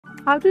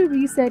How to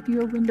reset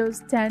your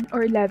Windows 10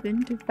 or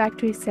 11 to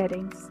factory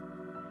settings.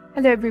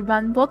 Hello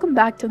everyone, welcome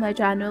back to my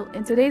channel.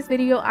 In today's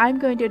video, I'm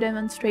going to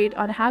demonstrate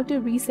on how to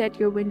reset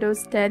your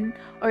Windows 10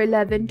 or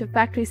 11 to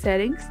factory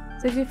settings.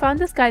 So if you found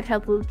this guide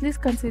helpful, please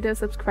consider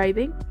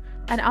subscribing,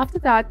 and after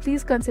that,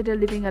 please consider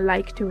leaving a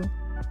like too.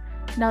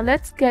 Now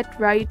let's get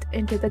right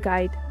into the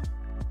guide.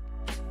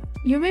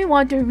 You may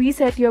want to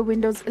reset your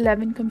Windows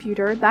 11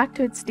 computer back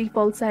to its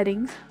default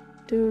settings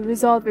to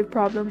resolve a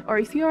problem, or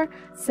if you're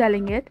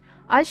selling it,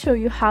 I'll show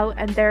you how,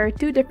 and there are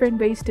two different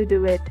ways to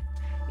do it,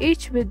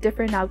 each with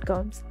different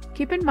outcomes.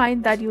 Keep in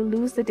mind that you'll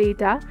lose the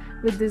data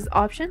with this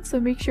option, so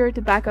make sure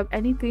to back up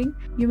anything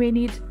you may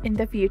need in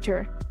the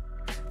future.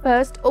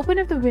 First, open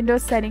up the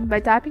Windows setting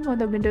by tapping on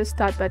the Windows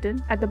Start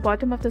button at the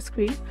bottom of the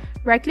screen.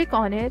 Right-click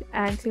on it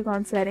and click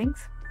on Settings.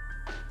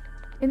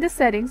 In the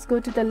settings, go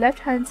to the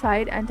left-hand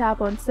side and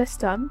tap on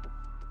System.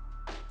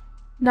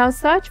 Now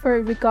search for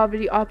a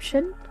recovery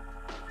option.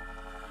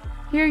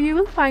 Here you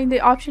will find the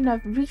option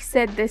of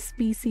Reset this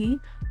PC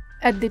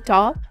at the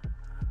top,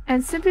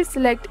 and simply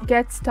select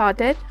Get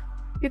Started.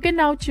 You can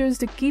now choose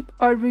to keep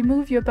or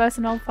remove your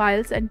personal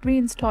files and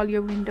reinstall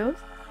your Windows.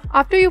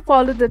 After you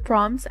follow the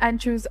prompts and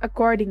choose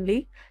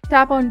accordingly,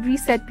 tap on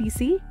Reset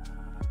PC.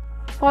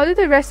 Follow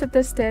the rest of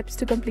the steps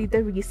to complete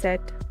the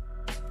reset.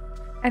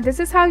 And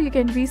this is how you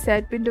can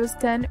reset Windows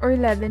 10 or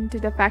 11 to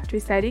the factory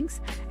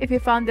settings. If you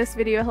found this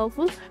video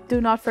helpful, do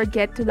not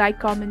forget to like,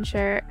 comment,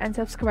 share, and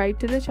subscribe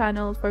to the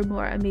channel for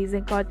more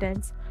amazing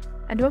contents.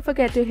 And don't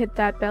forget to hit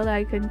that bell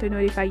icon to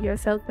notify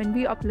yourself when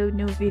we upload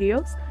new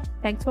videos.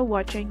 Thanks for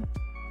watching.